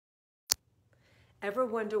Ever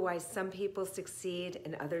wonder why some people succeed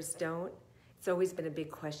and others don't? It's always been a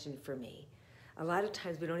big question for me. A lot of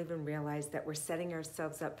times we don't even realize that we're setting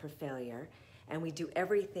ourselves up for failure, and we do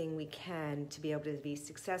everything we can to be able to be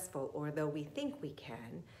successful, or though we think we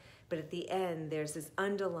can, but at the end there's this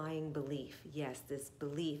underlying belief, yes, this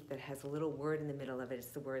belief that has a little word in the middle of it, it's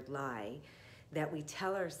the word lie, that we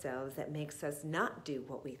tell ourselves that makes us not do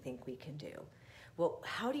what we think we can do. Well,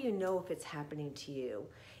 how do you know if it's happening to you?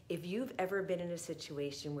 If you've ever been in a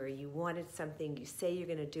situation where you wanted something, you say you're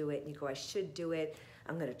going to do it, and you go, I should do it,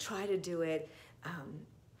 I'm going to try to do it,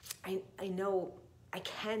 I know I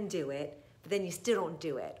can do it, but then you still don't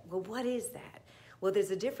do it. Well, what is that? Well,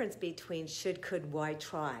 there's a difference between should, could, why,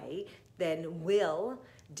 try, then will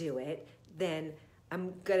do it, then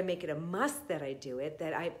I'm going to make it a must that I do it,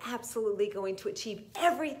 that I'm absolutely going to achieve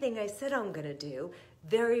everything I said I'm going to do.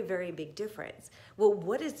 Very, very big difference. Well,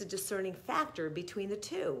 what is the discerning factor between the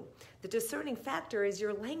two? The discerning factor is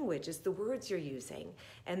your language, is the words you're using.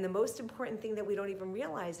 And the most important thing that we don't even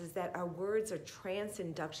realize is that our words are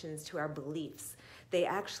trans-inductions to our beliefs. They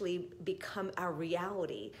actually become our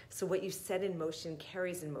reality. So what you set in motion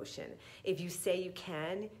carries in motion. If you say you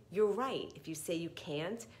can, you're right. If you say you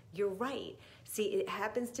can't, you're right. See, it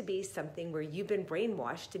happens to be something where you've been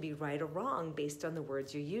brainwashed to be right or wrong based on the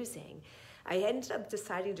words you're using. I ended up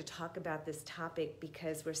deciding to talk about this topic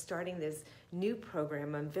because we're starting this new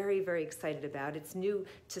program I'm very, very excited about. It's new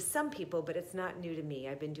to some people, but it's not new to me.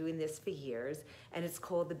 I've been doing this for years, and it's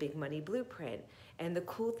called the Big Money Blueprint. And the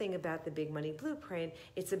cool thing about the Big Money Blueprint,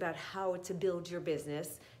 it's about how to build your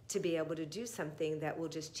business to be able to do something that will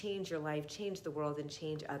just change your life, change the world, and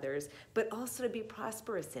change others, but also to be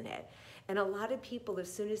prosperous in it. And a lot of people,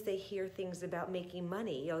 as soon as they hear things about making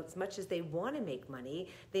money, as much as they want to make money,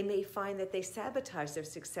 they may find that they sabotage their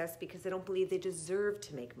success because they don't believe they deserve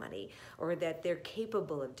to make money, or that they're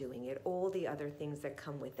capable of doing it, all the other things that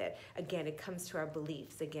come with it. Again, it comes to our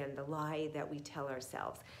beliefs, again, the lie that we tell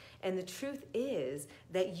ourselves. And the truth is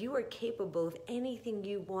that you are capable of anything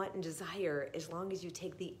you want and desire as long as you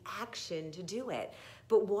take the action to do it.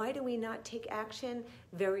 But why do we not take action?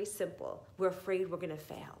 Very simple. We're afraid we're going to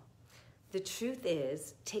fail. The truth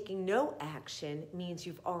is, taking no action means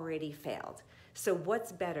you've already failed. So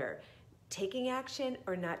what's better, taking action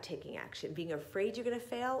or not taking action? Being afraid you're going to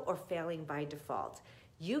fail or failing by default?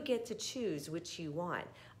 You get to choose which you want.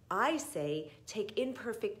 I say take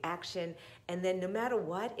imperfect action, and then no matter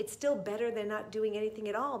what, it's still better than not doing anything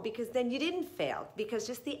at all, because then you didn't fail, because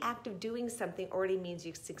just the act of doing something already means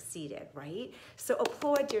you succeeded, right? So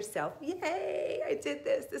applaud yourself. Yay, I did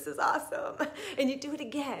this. This is awesome. And you do it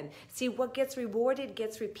again. See, what gets rewarded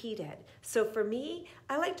gets repeated. So for me,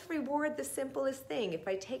 I like to reward the simplest thing. If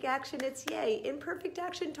I take action, it's yay. Imperfect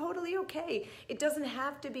action, totally okay. It doesn't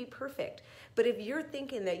have to be perfect. But if you're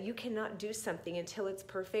thinking that you cannot do something until it's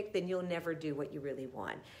perfect, then you'll never do what you really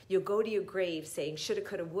want. You'll go to your grave saying shoulda,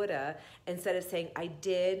 coulda, woulda, instead of saying I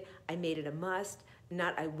did, I made it a must,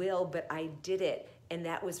 not I will, but I did it. And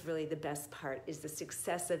that was really the best part, is the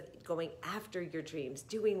success of going after your dreams,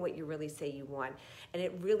 doing what you really say you want. And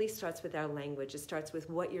it really starts with our language. It starts with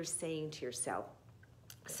what you're saying to yourself.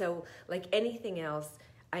 So like anything else,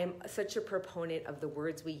 I am such a proponent of the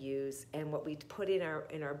words we use, and what we put in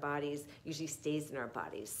our bodies usually stays in our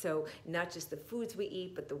bodies. So not just the foods we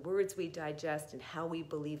eat, but the words we digest and how we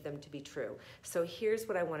believe them to be true. So here's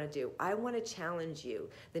what I want to do. I want to challenge you.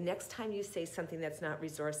 The next time you say something that's not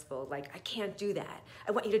resourceful, like I can't do that,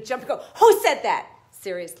 I want you to jump and go, who said that?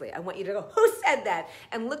 Seriously, I want you to go, who said that?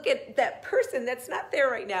 And look at that person that's not there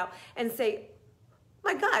right now and say,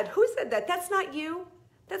 my God, who said that? That's not you.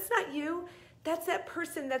 That's not you. That's that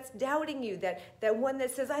person that's doubting you, that one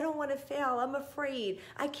that says, I don't want to fail, I'm afraid,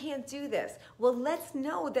 I can't do this. Well, let's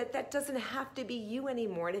know that that doesn't have to be you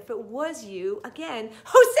anymore. And if it was you, again,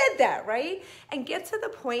 who said that, right? And get to the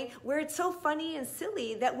point where it's so funny and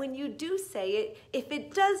silly that when you do say it, if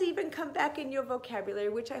it does even come back in your vocabulary,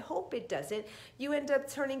 which I hope it doesn't, you end up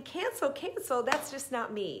turning cancel, that's just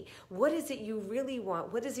not me. What is it you really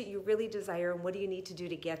want? What is it you really desire? And what do you need to do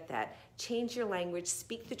to get that? Change your language,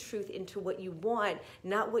 speak the truth into what you want,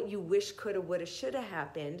 not what you wish coulda, woulda, shoulda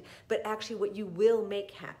happened, but actually what you will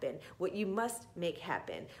make happen, what you must make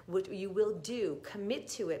happen, what you will do. Commit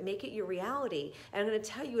to it, make it your reality. And I'm going to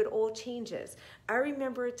tell you, it all changes. I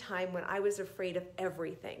remember a time when I was afraid of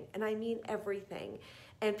everything, and I mean everything.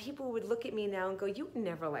 And people would look at me now and go, you were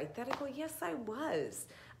never like that. I go, yes, I was.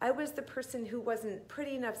 I was the person who wasn't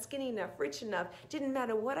pretty enough, skinny enough, rich enough. Didn't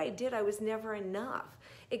matter what I did, I was never enough.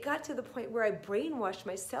 It got to the point where I brainwashed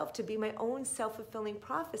myself to be my own self-fulfilling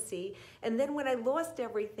prophecy. And then when I lost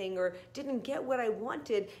everything or didn't get what I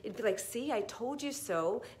wanted, it'd be like, see, I told you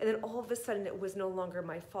so. And then all of a sudden it was no longer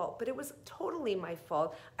my fault, but it was totally my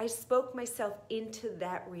fault. I spoke myself into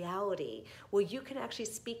that reality. Well, you can actually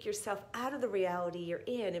speak yourself out of the reality you're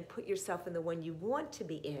in and put yourself in the one you want to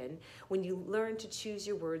be in when you learn to choose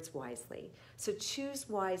your words wisely. So choose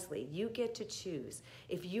wisely. You get to choose.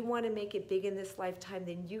 If you want to make it big in this lifetime,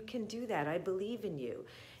 then you can do that. I believe in you.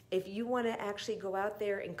 If you want to actually go out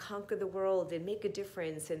there and conquer the world and make a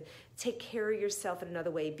difference and take care of yourself in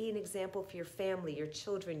another way, be an example for your family, your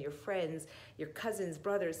children, your friends, your cousins,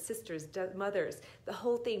 brothers, sisters, mothers, the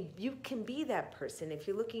whole thing, you can be that person. If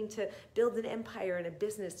you're looking to build an empire and a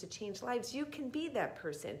business to change lives, you can be that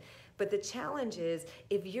person. But the challenge is,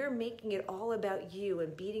 if you're making it all about you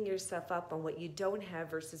and beating yourself up on what you don't have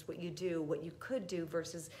versus what you do, what you could do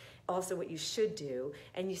versus also what you should do,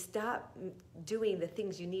 and you stop doing the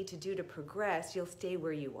things you need to do to progress, you'll stay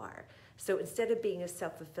where you are. So instead of being a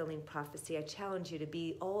self-fulfilling prophecy, I challenge you to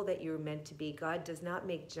be all that you're meant to be. God does not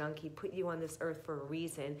make junk. He put you on this earth for a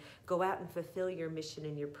reason. Go out and fulfill your mission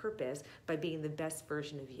and your purpose by being the best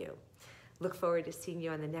version of you. Look forward to seeing you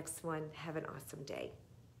on the next one. Have an awesome day.